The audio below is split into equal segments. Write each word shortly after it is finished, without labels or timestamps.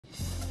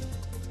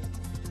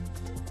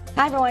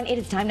Hi, everyone. It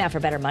is time now for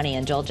Better Money,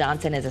 and Joel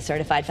Johnson is a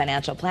certified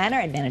financial planner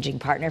and managing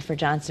partner for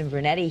Johnson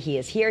Brunetti. He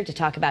is here to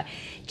talk about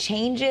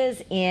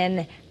changes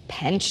in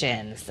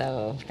pensions.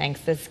 So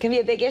thanks. This can be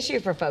a big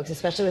issue for folks,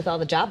 especially with all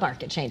the job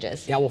market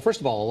changes. Yeah, well,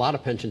 first of all, a lot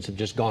of pensions have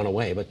just gone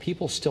away, but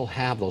people still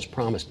have those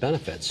promised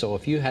benefits. So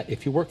if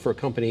you work for a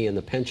company and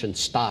the pension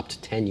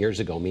stopped 10 years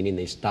ago, meaning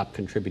they stopped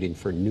contributing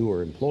for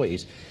newer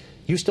employees,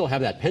 you still have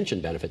that pension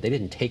benefit. They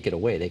didn't take it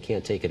away. They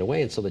can't take it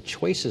away. And so the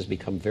choices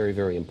become very,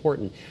 very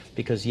important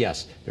because,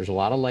 yes, there's a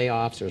lot of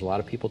layoffs. There's a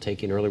lot of people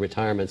taking early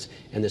retirements.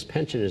 And this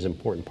pension is an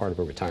important part of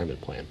a retirement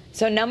plan.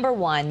 So number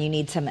one, you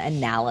need some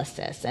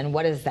analysis. And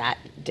what does that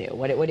do?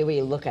 What do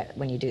we look at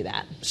when you do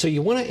that? So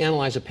you want to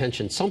analyze a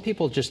pension. Some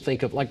people just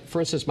think of, like,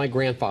 for instance, my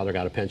grandfather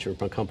got a pension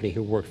from a company he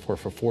worked for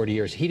 40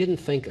 years. He didn't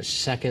think a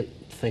second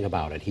thing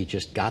about it. He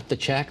just got the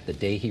check the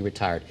day he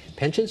retired.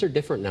 Pensions are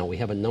different now. We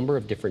have a number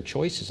of different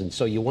choices, and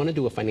so you want to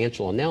do a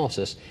financial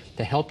analysis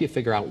to help you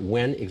figure out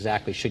when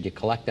exactly should you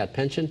collect that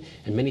pension.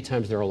 And many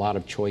times there are a lot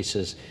of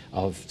choices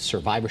of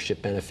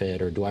survivorship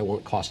benefit, or do I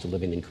want cost of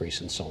living increase,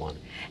 and so on.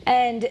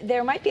 And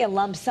there might be a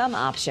lump sum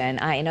option.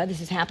 I know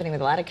this is happening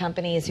with a lot of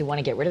companies who want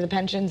to get rid of the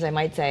pensions. They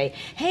might say,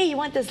 hey, you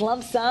want this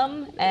lump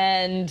sum?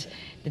 And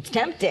it's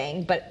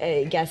tempting, but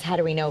guess how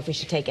do we know if we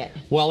should take it?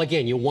 Well,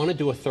 again, you want to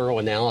do a thorough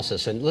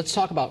analysis. And let's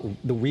talk about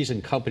the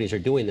reason companies are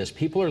doing this.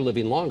 People are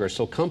living longer.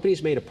 So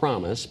companies made a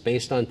promise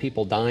based on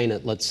people dying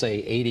at, let's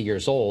say, 80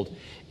 years old.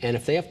 And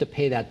if they have to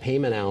pay that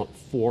payment out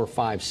 4,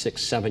 5,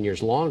 6, 7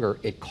 years longer,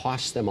 it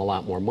costs them a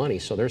lot more money.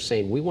 So they're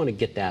saying, we want to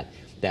get that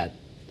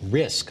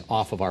risk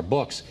off of our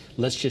books.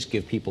 Let's just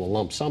give people a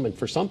lump sum. And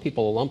for some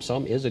people, a lump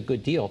sum is a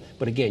good deal.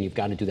 But again, you've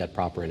got to do that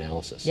proper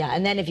analysis. Yeah,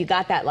 and then if you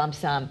got that lump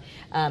sum,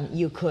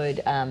 you could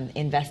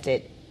invest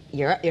it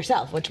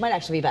yourself, which might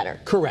actually be better.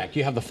 Correct.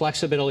 You have the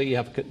flexibility, you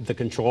have the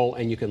control,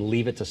 and you can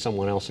leave it to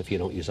someone else if you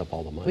don't use up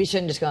all the money. We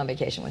shouldn't just go on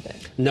vacation with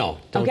it. No,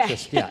 don't okay.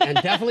 just, yeah. And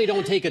definitely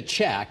don't take a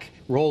check,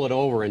 roll it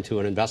over into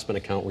an investment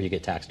account where you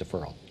get tax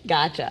deferral.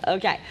 Gotcha.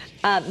 Okay.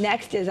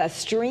 Next is a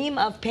stream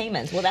of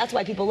payments. Well, that's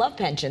why people love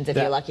pensions if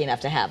you're lucky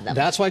enough to have them.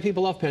 That's why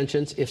people love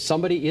pensions. If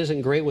somebody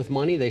isn't great with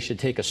money, they should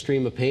take a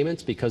stream of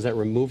payments because that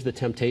removes the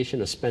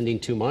temptation of spending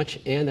too much,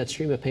 and that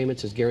stream of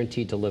payments is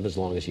guaranteed to live as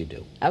long as you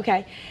do.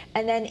 Okay.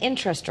 And then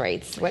interest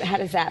rates. How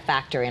does that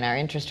factor in? Our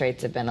interest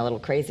rates have been a little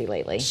crazy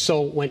lately.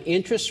 So when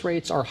interest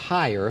rates are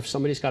higher, if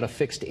somebody's got a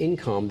fixed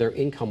income, their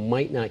income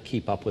might not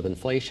keep up with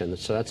inflation.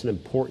 So that's an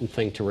important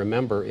thing to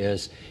remember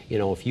is, you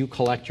know, if you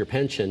collect your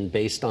pension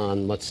based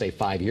on, let's say,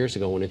 5 years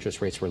ago when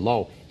interest rates were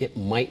low, it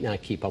might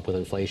not keep up with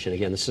inflation.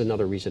 Again, this is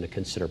another reason to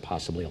consider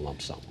possibly a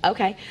lump sum.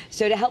 Okay.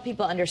 So to help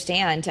people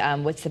understand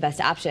what's the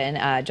best option,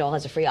 Joel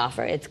has a free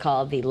offer. It's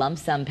called the Lump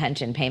Sum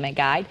Pension Payment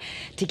Guide.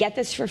 To get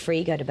this for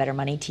free, go to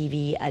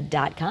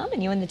BetterMoneyTV.com,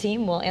 and you and the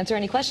team will answer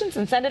any questions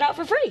and send it out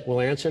for free.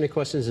 We'll answer any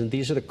questions, and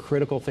these are the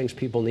critical things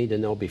people need to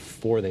know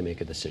before they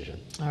make a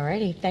decision. All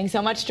righty. Thanks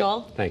so much,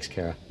 Joel. Thanks,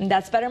 Kara. And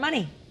that's Better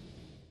Money.